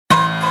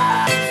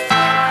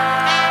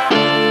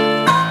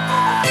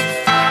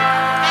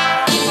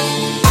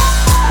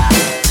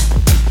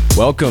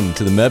Welcome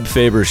to the Meb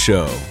Faber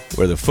Show,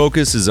 where the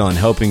focus is on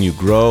helping you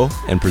grow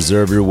and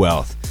preserve your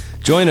wealth.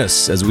 Join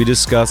us as we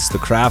discuss the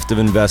craft of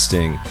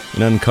investing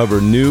and uncover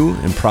new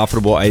and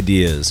profitable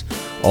ideas,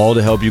 all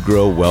to help you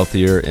grow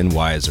wealthier and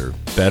wiser.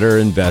 Better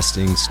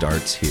investing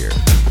starts here.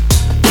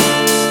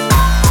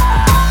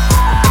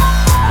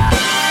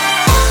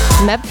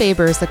 Meb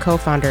Faber is the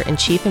co-founder and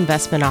chief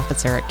investment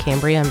officer at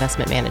Cambria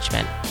Investment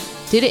Management.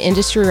 Due to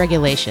industry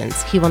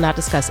regulations, he will not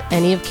discuss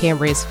any of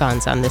Cambria's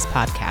funds on this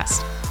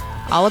podcast.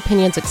 All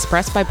opinions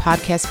expressed by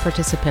podcast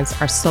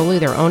participants are solely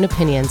their own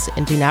opinions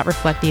and do not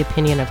reflect the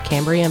opinion of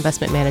Cambria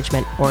Investment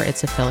Management or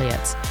its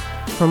affiliates.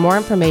 For more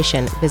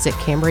information, visit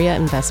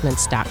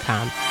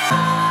CambriaInvestments.com.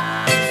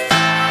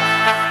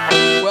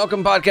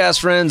 Welcome, podcast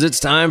friends. It's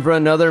time for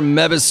another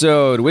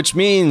Mebisode, which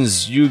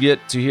means you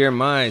get to hear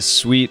my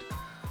sweet,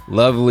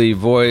 lovely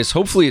voice,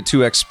 hopefully at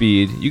 2x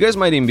speed. You guys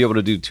might even be able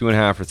to do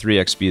 2.5 or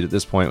 3x speed at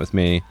this point with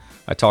me.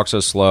 I talk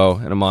so slow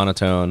and a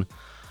monotone.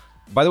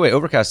 By the way,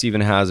 Overcast even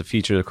has a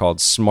feature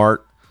called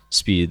Smart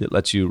Speed that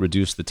lets you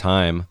reduce the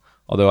time.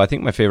 Although I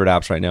think my favorite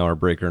apps right now are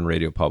Breaker and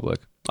Radio Public.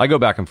 I go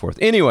back and forth.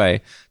 Anyway,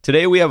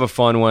 today we have a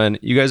fun one.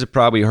 You guys have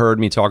probably heard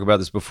me talk about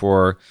this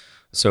before.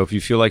 So if you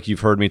feel like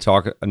you've heard me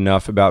talk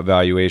enough about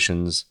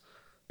valuations,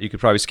 you could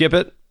probably skip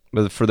it.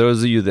 But for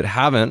those of you that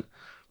haven't,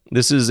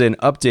 this is an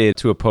update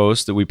to a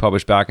post that we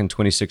published back in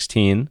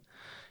 2016.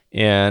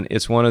 And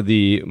it's one of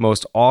the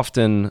most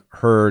often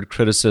heard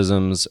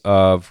criticisms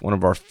of one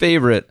of our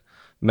favorite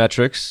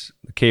metrics,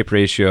 the CAPE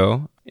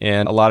ratio,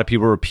 and a lot of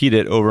people repeat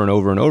it over and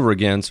over and over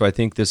again. So I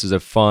think this is a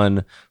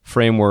fun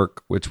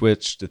framework with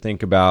which to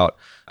think about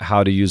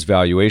how to use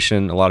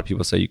valuation. A lot of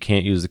people say you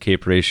can't use the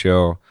CAPE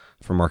ratio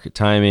for market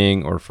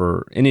timing or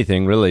for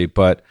anything really,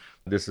 but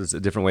this is a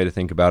different way to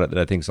think about it that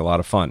I think is a lot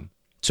of fun.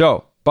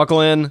 So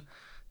buckle in.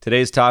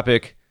 Today's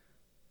topic,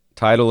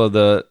 title of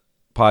the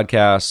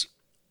podcast,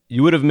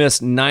 you would have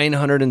missed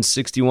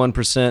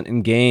 961%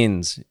 in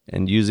gains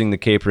and using the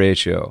CAPE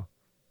ratio.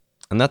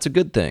 And that's a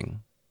good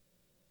thing.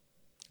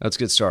 Let's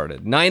get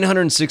started.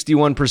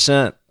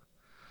 961%.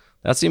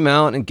 That's the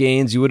amount in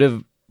gains you would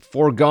have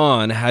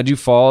foregone had you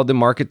followed the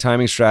market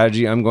timing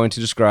strategy I'm going to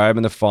describe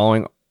in the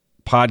following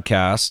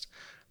podcast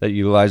that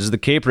utilizes the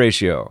CAPE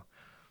ratio.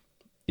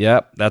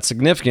 Yep, that's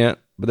significant,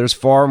 but there's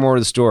far more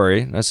to the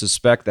story. And I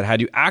suspect that had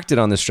you acted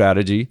on this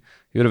strategy,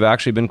 you would have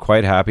actually been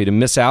quite happy to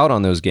miss out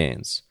on those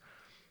gains.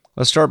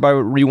 Let's start by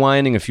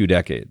rewinding a few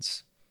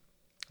decades.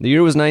 The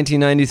year was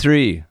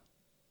 1993.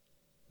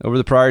 Over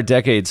the prior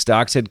decade,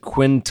 stocks had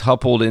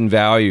quintupled in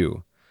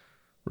value,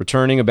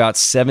 returning about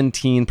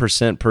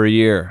 17% per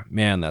year.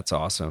 Man, that's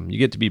awesome. You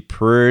get to be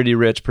pretty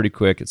rich pretty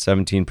quick at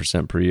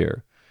 17% per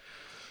year.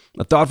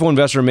 A thoughtful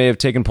investor may have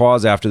taken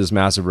pause after this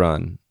massive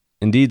run.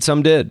 Indeed,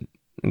 some did,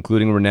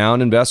 including a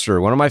renowned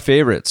investor, one of my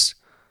favorites,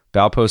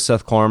 Baupost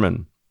Seth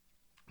Klarman,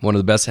 one of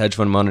the best hedge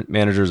fund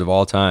managers of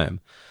all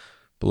time.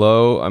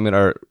 Below, I'm going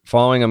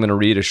to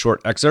read a short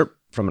excerpt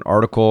from an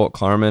article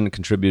Klarman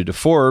contributed to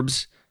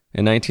Forbes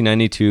in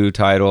 1992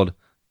 titled,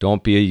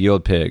 Don't Be a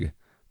Yield Pig.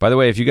 By the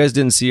way, if you guys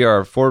didn't see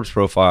our Forbes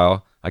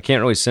profile, I can't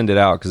really send it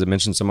out because it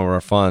mentions some of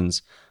our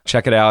funds.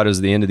 Check it out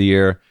as the end of the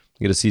year.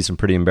 You get to see some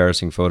pretty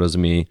embarrassing photos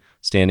of me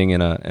standing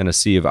in a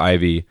sea of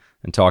ivy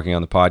and talking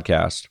on the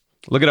podcast.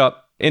 Look it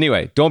up.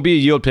 Anyway, Don't Be a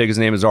Yield Pig is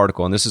the name of his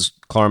article, and this is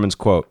Klarman's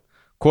quote.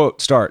 Quote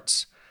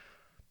starts,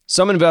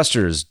 some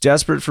investors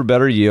desperate for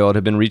better yield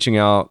have been reaching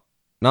out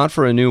not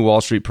for a new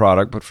Wall Street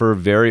product, but for a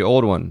very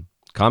old one,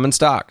 common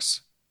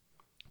stocks.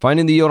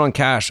 Finding the yield on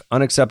cash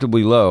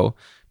unacceptably low,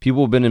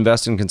 people have been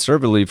investing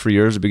conservatively for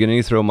years are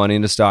beginning to throw money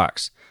into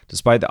stocks.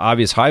 Despite the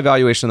obvious high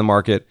valuation of the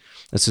market,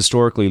 its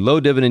historically low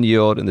dividend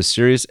yield, and the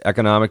serious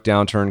economic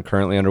downturn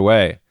currently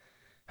underway.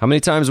 How many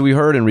times have we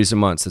heard in recent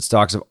months that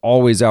stocks have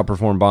always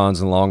outperformed bonds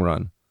in the long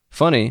run?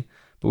 Funny,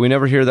 but we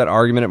never hear that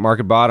argument at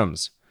market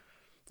bottoms.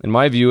 In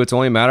my view, it's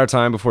only a matter of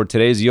time before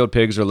today's yield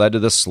pigs are led to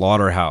the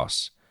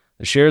slaughterhouse.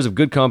 The shares of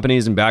good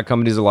companies and bad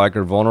companies alike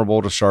are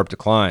vulnerable to sharp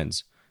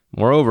declines.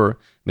 Moreover,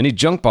 many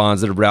junk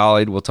bonds that have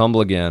rallied will tumble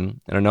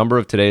again, and a number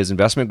of today's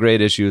investment-grade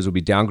issues will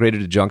be downgraded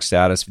to junk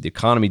status if the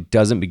economy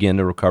doesn't begin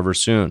to recover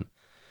soon.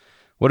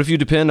 What if you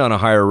depend on a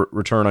higher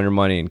return on your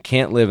money and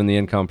can't live in the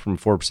income from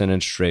 4%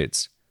 interest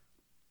rates?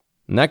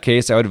 In that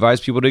case, I would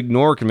advise people to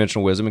ignore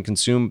conventional wisdom and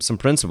consume some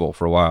principal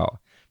for a while,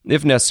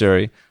 if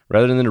necessary,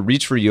 rather than to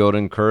reach for yield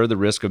and incur the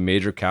risk of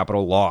major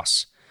capital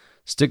loss.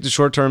 Stick to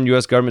short-term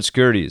U.S. government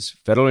securities,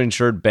 federally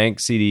insured bank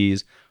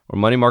CDs, or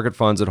money market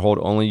funds that hold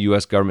only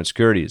U.S. government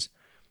securities.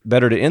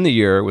 Better to end the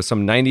year with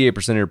some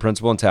 98% of your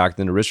principal intact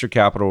than to risk your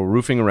capital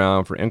roofing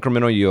around for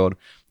incremental yield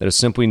that is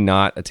simply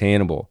not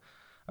attainable.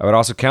 I would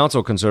also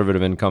counsel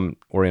conservative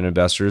income-oriented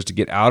investors to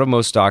get out of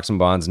most stocks and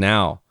bonds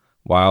now,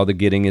 while the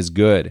getting is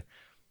good.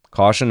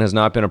 Caution has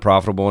not been a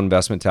profitable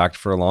investment tactic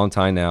for a long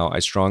time now. I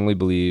strongly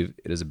believe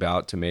it is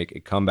about to make a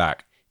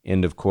comeback.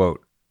 End of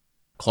quote.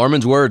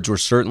 Klarman's words were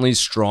certainly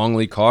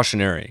strongly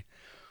cautionary.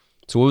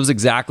 So what was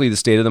exactly the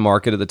state of the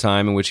market at the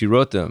time in which he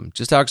wrote them?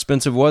 Just how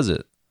expensive was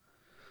it?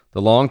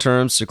 The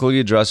long-term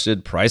cyclically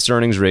adjusted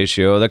price-earnings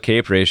ratio, the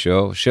CAPE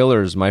ratio,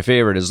 Shiller's, my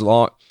favorite,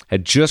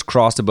 had just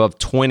crossed above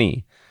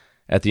 20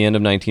 at the end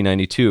of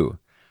 1992.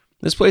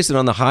 This placed it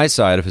on the high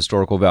side of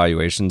historical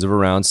valuations of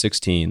around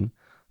 16,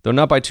 though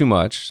not by too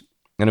much,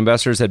 and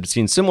investors had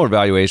seen similar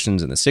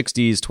valuations in the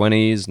 60s,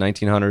 20s,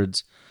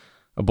 1900s.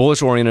 A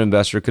bullish-oriented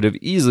investor could have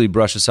easily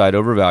brushed aside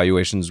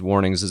overvaluations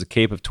warnings as a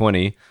cape of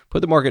 20, put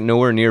the market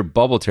nowhere near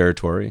bubble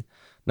territory,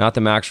 not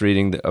the max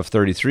reading of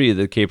 33.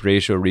 The cape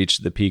ratio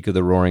reached the peak of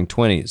the roaring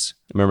 20s.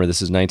 Remember,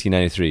 this is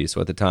 1993, so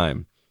at the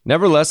time.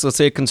 Nevertheless, let's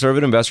say a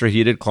conservative investor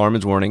heeded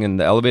Klarman's warning and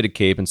the elevated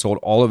cape and sold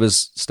all of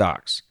his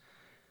stocks.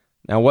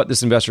 Now, what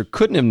this investor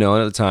couldn't have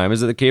known at the time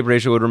is that the cape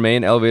ratio would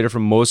remain elevated for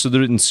most of the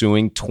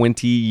ensuing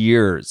 20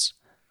 years,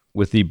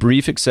 with the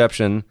brief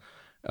exception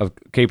of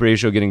cape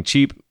ratio getting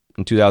cheap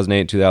in 2008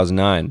 and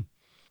 2009.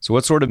 So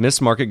what sort of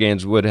missed market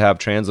gains would have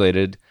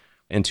translated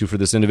into for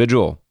this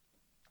individual?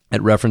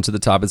 At reference to the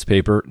top of its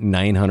paper,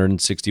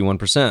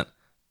 961%.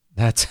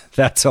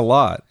 That's a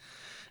lot.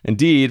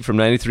 Indeed, from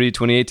 93 to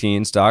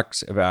 2018,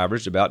 stocks have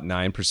averaged about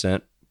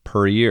 9%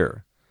 per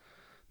year.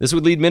 This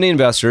would lead many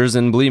investors,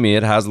 and believe me,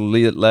 it has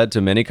led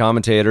to many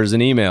commentators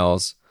and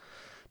emails,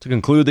 to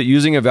conclude that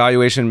using a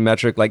valuation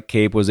metric like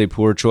CAPE was a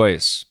poor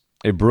choice,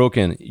 a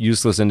broken,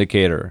 useless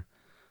indicator.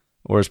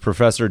 Or as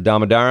Professor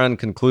Damodaran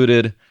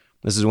concluded,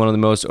 this is one of the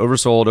most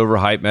oversold,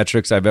 overhyped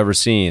metrics I've ever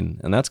seen.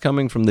 And that's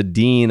coming from the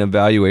Dean of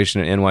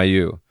Valuation at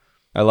NYU.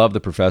 I love the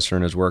professor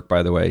and his work,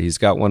 by the way. He's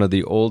got one of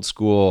the old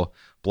school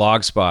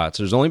blog spots.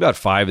 There's only about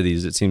 5 of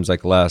these, it seems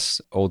like,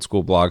 less old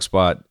school blog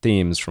spot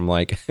themes from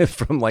like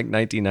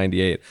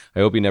 1998. I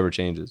hope he never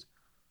changes.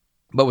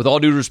 But with all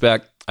due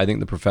respect, I think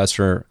the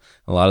professor,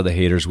 a lot of the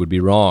haters would be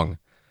wrong.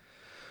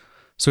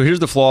 So here's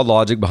the flawed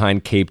logic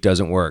behind CAPE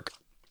doesn't work.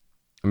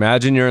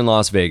 Imagine you're in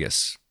Las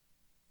Vegas.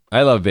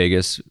 I love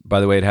Vegas. By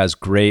the way, it has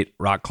great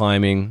rock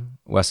climbing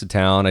west of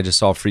town. I just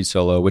saw Free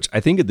Solo, which I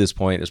think at this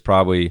point is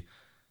probably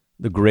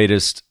the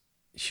greatest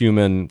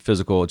human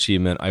physical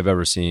achievement I've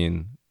ever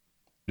seen.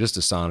 Just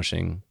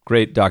astonishing.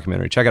 Great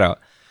documentary. Check it out.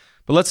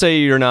 But let's say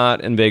you're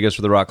not in Vegas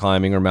for the rock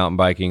climbing or mountain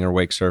biking or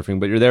wake surfing,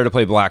 but you're there to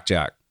play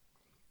blackjack.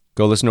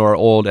 Go listen to our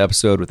old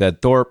episode with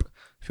Ed Thorpe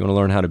if you want to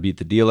learn how to beat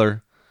the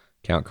dealer,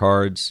 count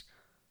cards.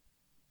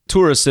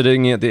 Tourist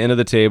sitting at the end of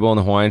the table in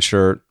the Hawaiian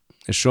shirt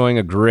is showing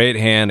a great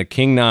hand, a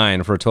king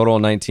 9 for a total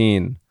of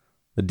 19.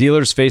 The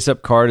dealer's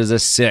face-up card is a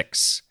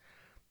 6.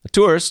 The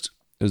tourist,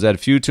 who's had a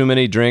few too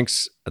many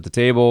drinks at the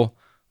table,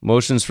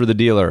 motions for the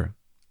dealer,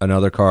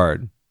 another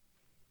card.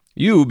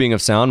 You, being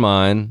of sound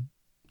mind,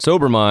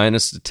 sober mind,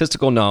 and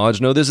statistical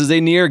knowledge, know this is a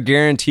near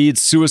guaranteed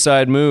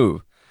suicide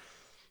move.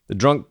 The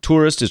drunk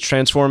tourist is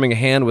transforming a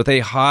hand with a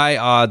high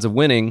odds of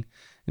winning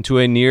into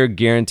a near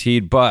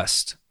guaranteed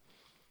bust.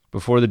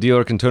 Before the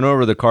dealer can turn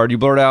over the card, you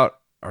blurt out,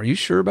 "Are you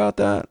sure about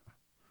that?"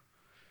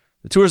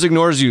 The tourist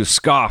ignores you,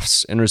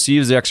 scoffs, and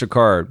receives the extra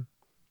card.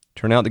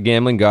 Turn out the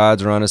gambling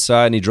gods are on his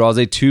side, and he draws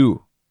a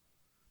 2.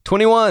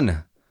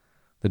 21.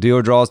 The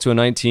dealer draws to a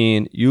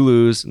 19. You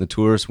lose, and the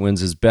tourist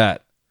wins his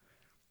bet.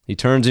 He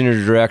turns in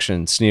your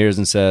direction, sneers,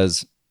 and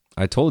says,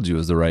 "I told you it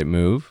was the right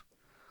move."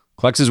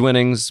 Collects his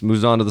winnings,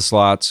 moves on to the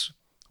slots,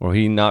 or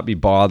he not be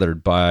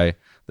bothered by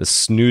the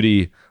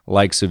snooty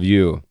likes of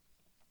you.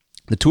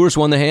 The tourist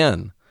won the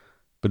hand,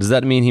 but does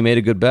that mean he made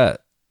a good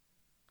bet?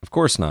 Of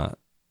course not.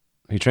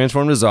 He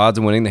transformed his odds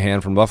of winning the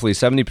hand from roughly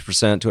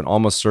 70% to an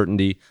almost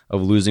certainty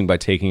of losing by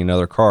taking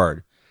another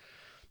card.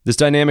 This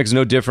dynamic is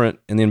no different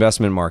in the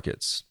investment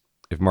markets.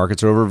 If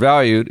markets are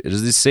overvalued, it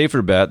is the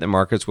safer bet that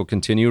markets will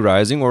continue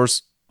rising or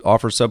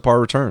offer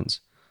subpar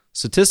returns.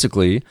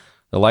 Statistically,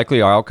 the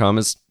likely outcome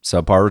is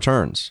subpar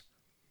returns.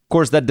 Of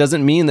course, that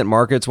doesn't mean that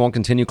markets won't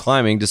continue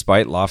climbing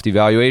despite lofty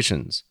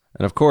valuations.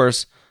 And of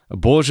course, a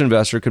bullish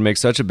investor could make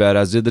such a bet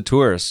as did the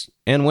tourist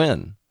and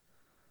win.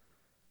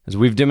 As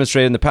we've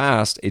demonstrated in the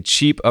past, a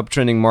cheap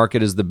uptrending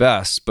market is the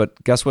best,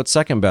 but guess what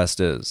second best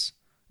is?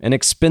 An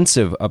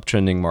expensive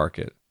uptrending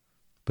market.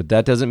 But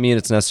that doesn't mean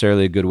it's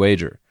necessarily a good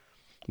wager.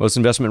 Most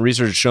investment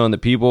research has shown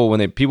that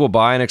when people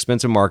buy an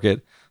expensive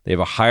market, they have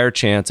a higher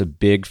chance of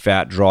big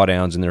fat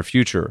drawdowns in their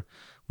future.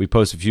 We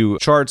post a few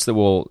charts that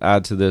we'll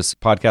add to this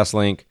podcast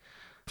link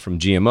from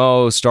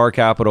GMO, Star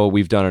Capital.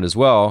 We've done it as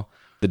well,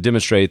 that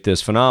demonstrate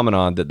this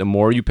phenomenon that the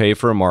more you pay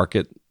for a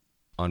market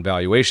on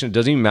valuation, it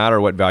doesn't even matter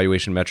what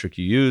valuation metric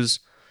you use,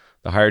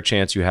 the higher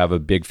chance you have a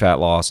big fat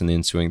loss in the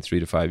ensuing 3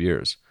 to 5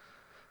 years.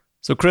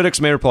 So critics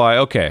may reply,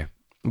 okay,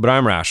 but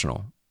I'm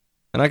rational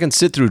and I can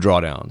sit through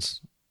drawdowns.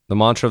 The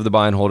mantra of the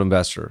buy and hold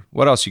investor.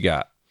 What else you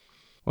got?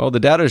 Well, the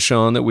data has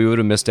shown that we would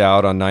have missed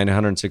out on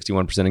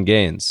 961% in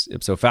gains.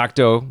 Ipso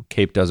facto,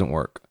 CAPE doesn't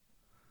work.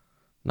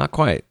 Not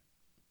quite.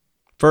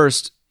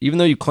 First, even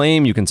though you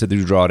claim you can sit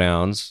through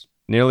drawdowns,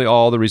 nearly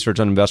all the research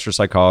on investor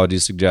psychology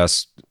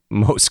suggests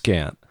most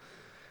can't.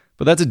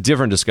 But that's a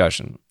different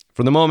discussion.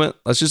 For the moment,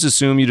 let's just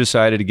assume you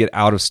decided to get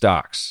out of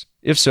stocks.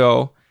 If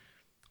so,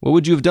 what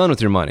would you have done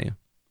with your money?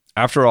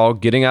 After all,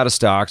 getting out of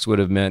stocks would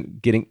have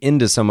meant getting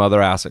into some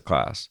other asset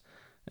class.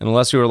 And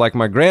unless you were like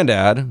my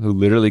granddad, who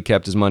literally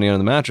kept his money under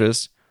the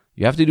mattress,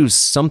 you have to do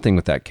something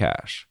with that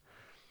cash.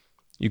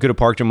 You could have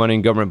parked your money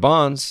in government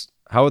bonds.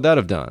 How would that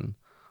have done?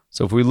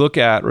 So if we look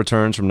at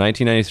returns from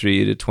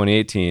 1993 to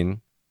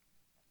 2018,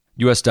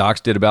 U.S. stocks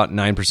did about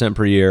 9%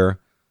 per year.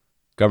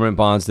 Government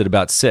bonds did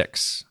about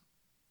 6%.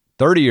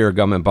 30-year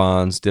government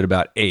bonds did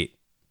about 8%.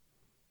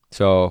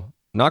 So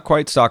not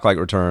quite stock-like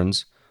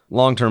returns.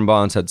 Long-term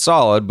bonds had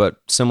solid, but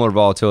similar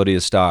volatility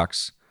as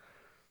stocks.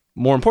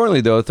 More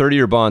importantly, though,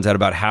 30-year bonds had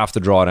about half the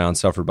drawdown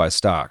suffered by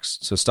stocks.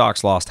 So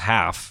stocks lost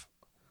half,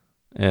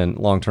 and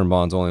long-term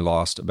bonds only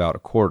lost about a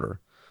quarter.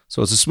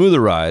 So it's a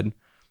smoother ride.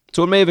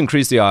 So it may have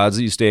increased the odds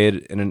that you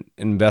stayed and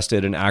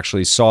invested and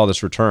actually saw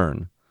this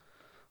return.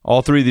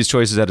 All three of these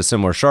choices had a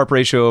similar Sharpe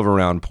ratio of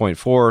around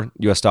 0.4.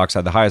 U.S. stocks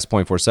had the highest,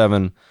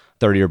 0.47.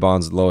 30-year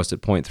bonds the lowest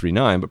at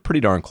 0.39, but pretty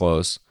darn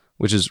close,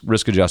 which is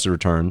risk-adjusted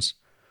returns.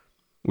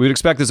 We would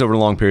expect this over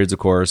long periods, of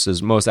course,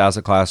 as most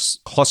asset class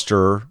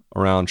cluster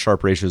around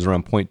Sharpe ratios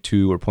around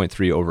 0.2 or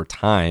 0.3 over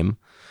time.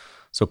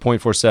 So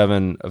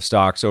 0.47 of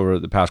stocks over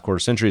the past quarter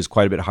century is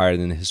quite a bit higher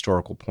than the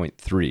historical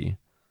 0.3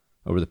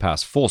 over the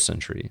past full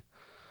century.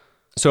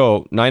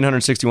 So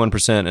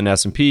 961% in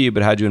S&P,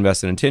 but had you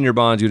invested in 10-year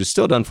bonds, you'd have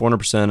still done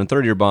 400%, and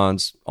 30-year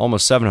bonds,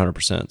 almost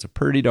 700%. So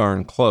pretty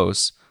darn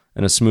close,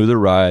 and a smoother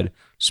ride,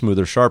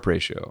 smoother Sharpe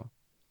ratio.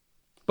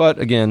 But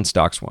again,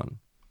 stocks won.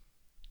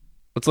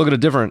 Let's look at a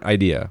different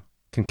idea.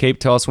 Can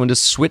CAPE tell us when to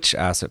switch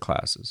asset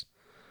classes?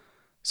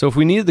 So if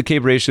we needed the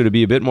CAPE ratio to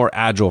be a bit more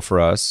agile for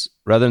us,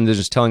 rather than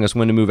just telling us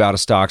when to move out of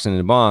stocks and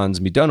into bonds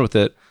and be done with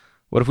it,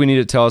 what if we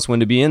needed to tell us when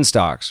to be in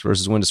stocks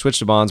versus when to switch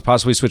to bonds,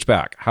 possibly switch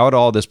back? How would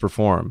all this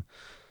perform?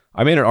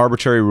 I made an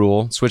arbitrary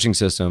rule, switching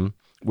system.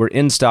 We're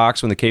in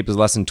stocks when the CAPE is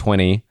less than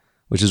 20,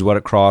 which is what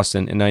it crossed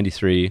in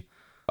 93.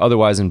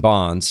 Otherwise in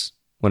bonds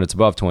when it's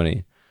above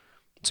 20.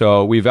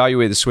 So we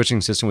evaluate the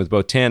switching system with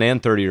both 10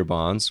 and 30-year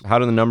bonds. How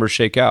do the numbers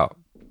shake out?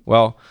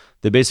 Well,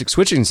 the basic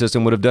switching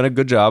system would have done a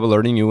good job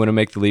alerting you when to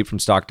make the leap from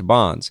stock to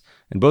bonds.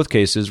 In both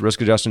cases,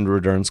 risk-adjusted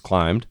returns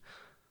climbed.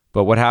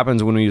 But what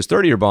happens when we use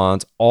 30-year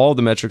bonds? All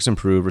the metrics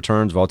improve: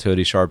 returns,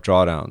 volatility, Sharpe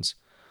drawdowns.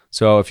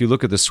 So if you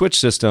look at the switch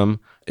system,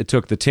 it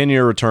took the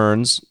 10-year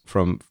returns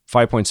from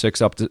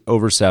 5.6 up to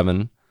over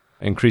 7,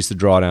 increased the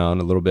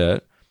drawdown a little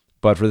bit.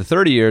 But for the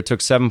 30-year, it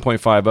took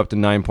 7.5 up to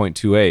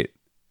 9.28.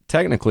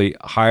 Technically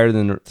higher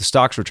than the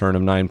stock's return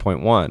of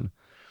 9.1.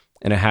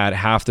 And it had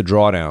half the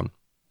drawdown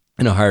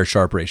and a higher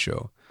Sharpe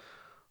ratio.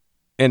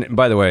 And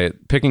by the way,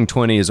 picking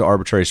 20 is an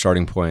arbitrary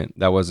starting point.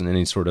 That wasn't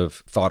any sort of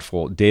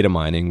thoughtful data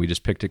mining. We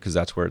just picked it because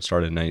that's where it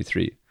started in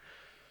 93.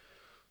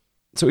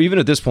 So even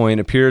at this point,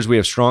 it appears we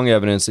have strong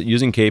evidence that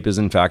using CAPE is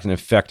in fact an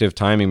effective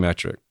timing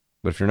metric.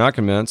 But if you're not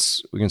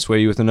convinced, we can sway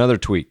you with another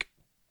tweak.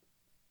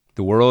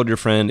 The world, your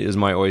friend, is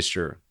my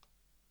oyster.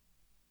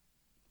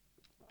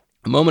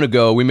 A moment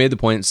ago, we made the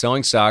point that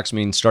selling stocks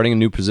means starting a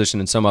new position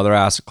in some other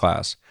asset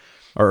class.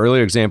 Our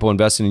earlier example,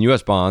 investing in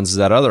U.S. bonds, is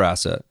that other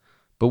asset.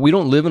 But we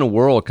don't live in a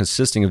world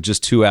consisting of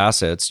just two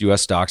assets,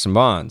 U.S. stocks and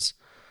bonds.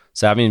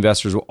 Savvy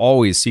investors will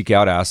always seek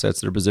out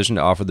assets that are positioned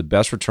to offer the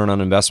best return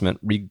on investment,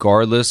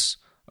 regardless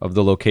of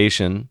the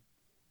location.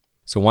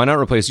 So why not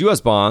replace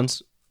U.S.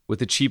 bonds with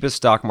the cheapest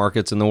stock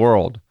markets in the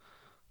world?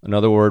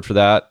 Another word for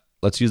that,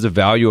 let's use a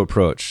value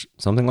approach,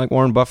 something like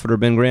Warren Buffett or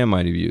Ben Graham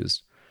might have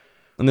used.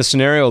 In this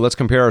scenario, let's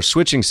compare our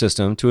switching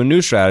system to a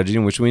new strategy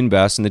in which we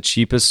invest in the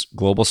cheapest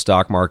global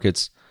stock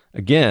markets,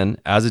 again,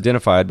 as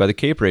identified by the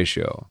CAPE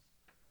ratio.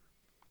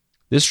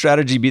 This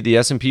strategy beat the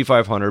S&P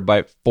 500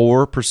 by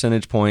 4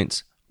 percentage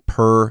points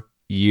per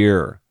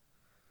year.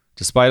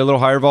 Despite a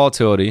little higher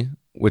volatility,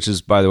 which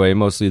is, by the way,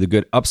 mostly the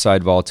good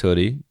upside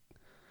volatility,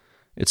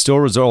 it still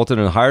resulted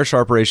in a higher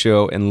Sharpe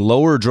ratio and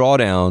lower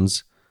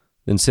drawdowns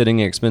than sitting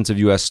in expensive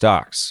U.S.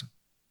 stocks.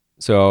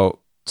 So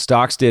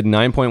stocks did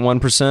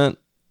 9.1%.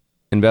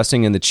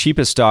 Investing in the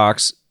cheapest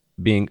stocks,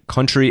 being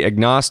country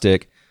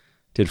agnostic,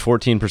 did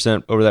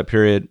 14% over that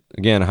period.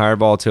 Again, higher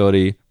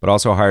volatility, but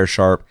also higher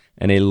Sharpe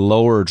and a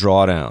lower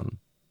drawdown.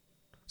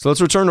 So let's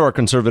return to our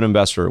conservative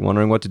investor,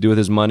 wondering what to do with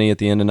his money at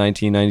the end of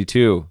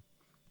 1992.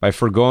 By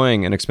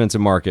foregoing an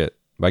expensive market,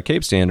 by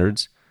CAPE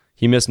standards,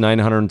 he missed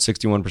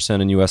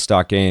 961% in U.S.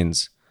 stock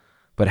gains.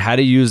 But had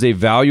he used a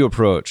value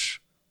approach,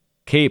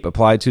 CAPE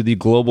applied to the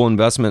global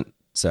investment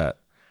set,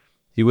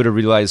 he would have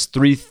realized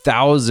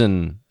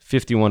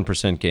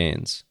 3,051%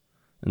 gains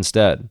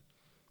instead.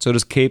 So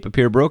does CAPE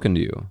appear broken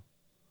to you?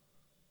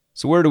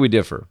 So where do we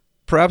differ?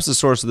 Perhaps the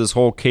source of this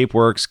whole CAPE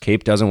works,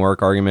 CAPE doesn't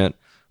work argument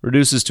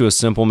reduces to a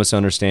simple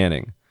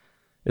misunderstanding.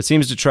 It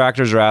seems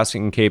detractors are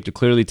asking CAPE to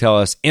clearly tell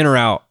us in or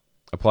out,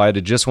 apply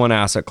to just one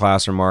asset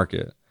class or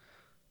market.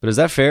 But is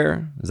that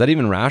fair? Is that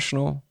even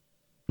rational?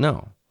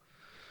 No.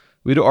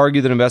 We'd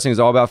argue that investing is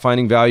all about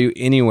finding value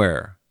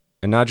anywhere,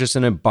 and not just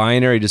in a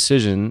binary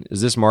decision,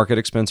 is this market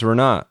expensive or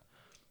not?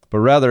 But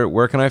rather,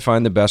 where can I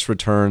find the best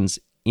returns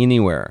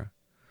anywhere?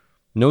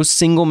 No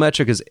single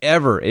metric is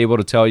ever able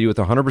to tell you with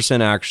 100%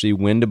 accuracy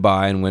when to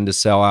buy and when to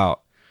sell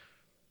out.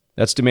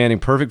 That's demanding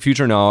perfect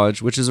future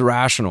knowledge, which is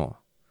irrational.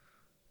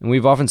 And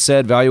we've often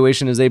said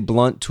valuation is a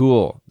blunt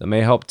tool that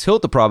may help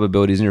tilt the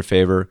probabilities in your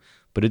favor,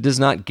 but it does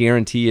not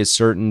guarantee a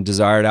certain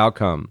desired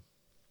outcome.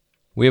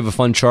 We have a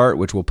fun chart,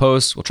 which we'll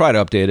post. We'll try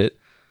to update it,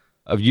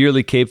 of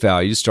yearly CAPE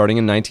values starting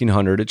in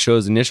 1900. It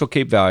shows initial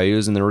CAPE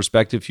values and their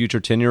respective future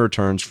 10-year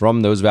returns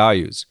from those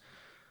values.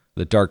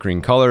 The dark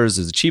green colors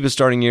is the cheapest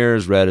starting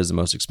years, red is the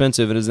most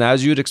expensive, and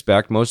as you would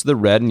expect, most of the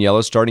red and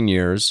yellow starting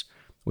years,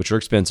 which are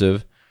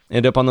expensive,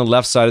 end up on the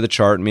left side of the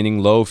chart, meaning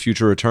low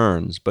future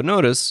returns. But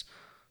notice,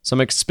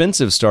 some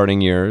expensive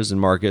starting years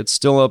and markets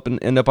still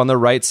end up on the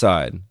right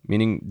side,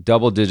 meaning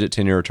double-digit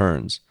 10-year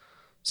returns.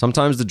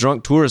 Sometimes the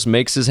drunk tourist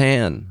makes his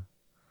hand,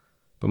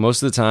 but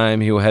most of the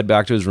time he will head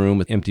back to his room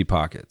with empty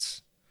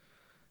pockets.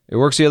 It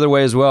works the other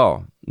way as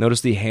well.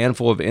 Notice the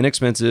handful of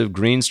inexpensive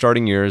green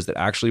starting years that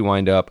actually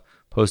wind up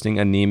posting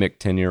anemic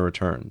 10-year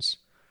returns.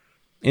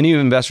 Any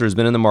investor who's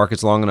been in the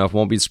markets long enough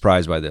won't be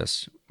surprised by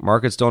this.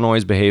 Markets don't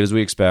always behave as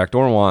we expect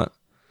or want,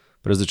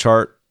 but as the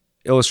chart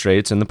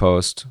illustrates in the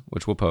post,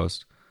 which we'll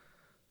post,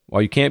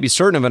 while you can't be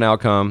certain of an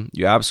outcome,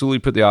 you absolutely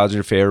put the odds in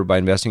your favor by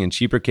investing in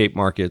cheaper CAPE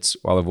markets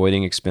while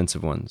avoiding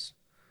expensive ones.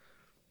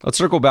 Let's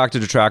circle back to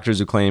detractors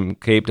who claim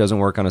CAPE doesn't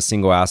work on a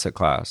single asset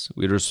class.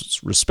 We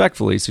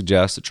respectfully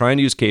suggest that trying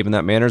to use CAPE in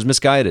that manner is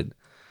misguided.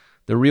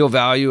 The real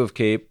value of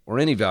CAPE, or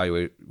any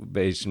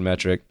valuation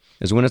metric,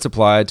 is when it's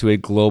applied to a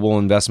global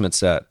investment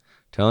set,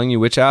 telling you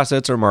which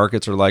assets or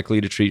markets are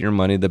likely to treat your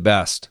money the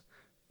best.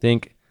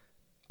 Think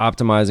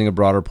optimizing a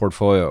broader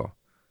portfolio.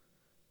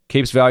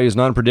 CAPE's value is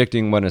not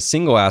predicting what a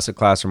single asset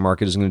class or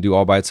market is going to do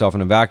all by itself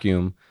in a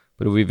vacuum,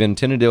 but we've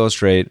intended to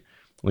illustrate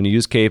when you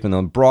use CAPE in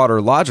a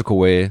broader, logical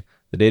way,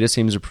 the data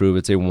seems to prove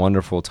it's a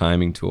wonderful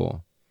timing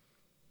tool.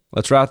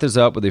 Let's wrap this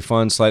up with a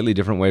fun, slightly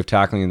different way of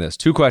tackling this.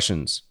 2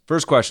 questions.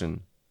 First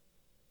question.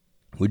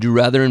 Would you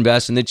rather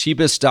invest in the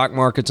cheapest stock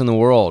markets in the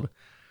world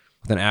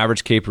with an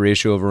average CAPE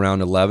ratio of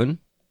around 11,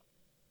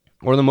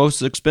 or the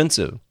most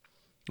expensive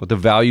with the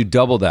value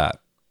double that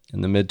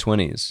in the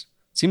mid-20s?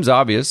 Seems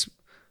obvious,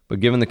 but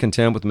given the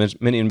contempt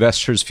with many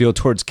investors feel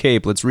towards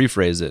CAPE, let's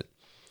rephrase it.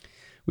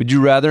 Would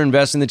you rather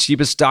invest in the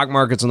cheapest stock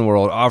markets in the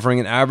world offering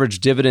an average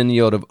dividend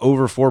yield of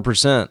over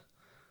 4%,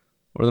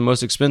 or the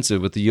most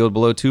expensive with the yield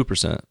below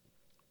 2%?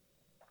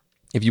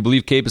 If you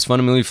believe CAPE is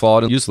fundamentally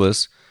flawed and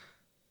useless,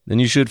 then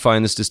you should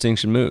find this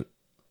distinction moot.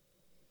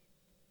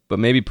 But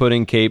maybe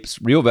putting CAPE's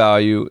real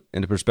value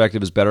into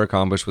perspective is better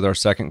accomplished with our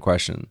second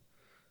question.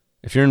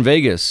 If you're in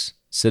Vegas,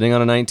 sitting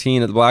on a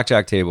 19 at the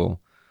blackjack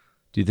table,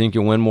 do you think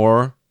you'll win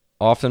more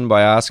often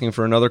by asking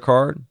for another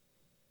card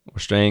or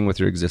staying with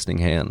your existing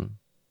hand?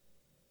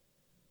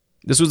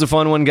 This was a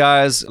fun one,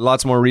 guys.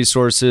 Lots more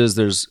resources.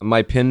 There's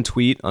my pinned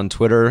tweet on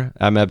Twitter,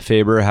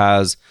 @MebFaber,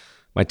 has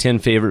my 10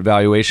 favorite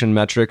valuation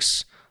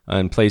metrics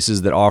and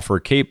places that offer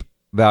CAPE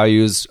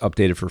values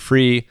updated for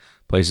free,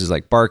 places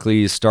like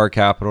Barclays, Star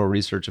Capital,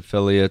 Research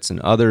Affiliates, and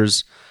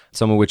others,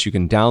 some of which you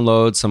can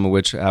download, some of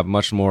which have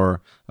much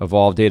more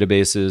evolved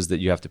databases that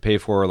you have to pay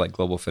for, like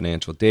Global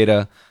Financial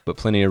Data, but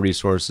plenty of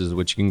resources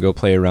which you can go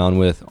play around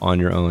with on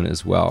your own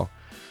as well.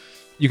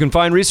 You can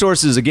find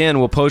resources. Again,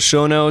 we'll post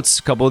show notes,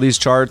 a couple of these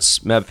charts,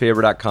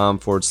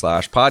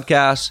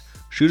 mebfaber.com/podcast.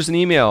 Shoot us an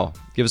email.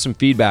 Give us some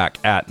feedback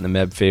at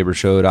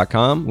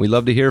themebfabershow.com. We'd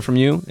love to hear from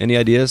you. Any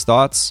ideas,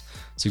 thoughts,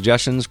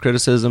 suggestions,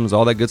 criticisms,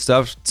 all that good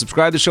stuff.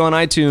 Subscribe to the show on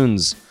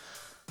iTunes,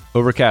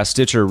 Overcast,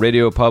 Stitcher,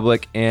 Radio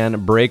Public,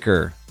 and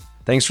Breaker.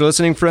 Thanks for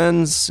listening,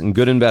 friends, and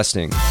good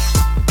investing.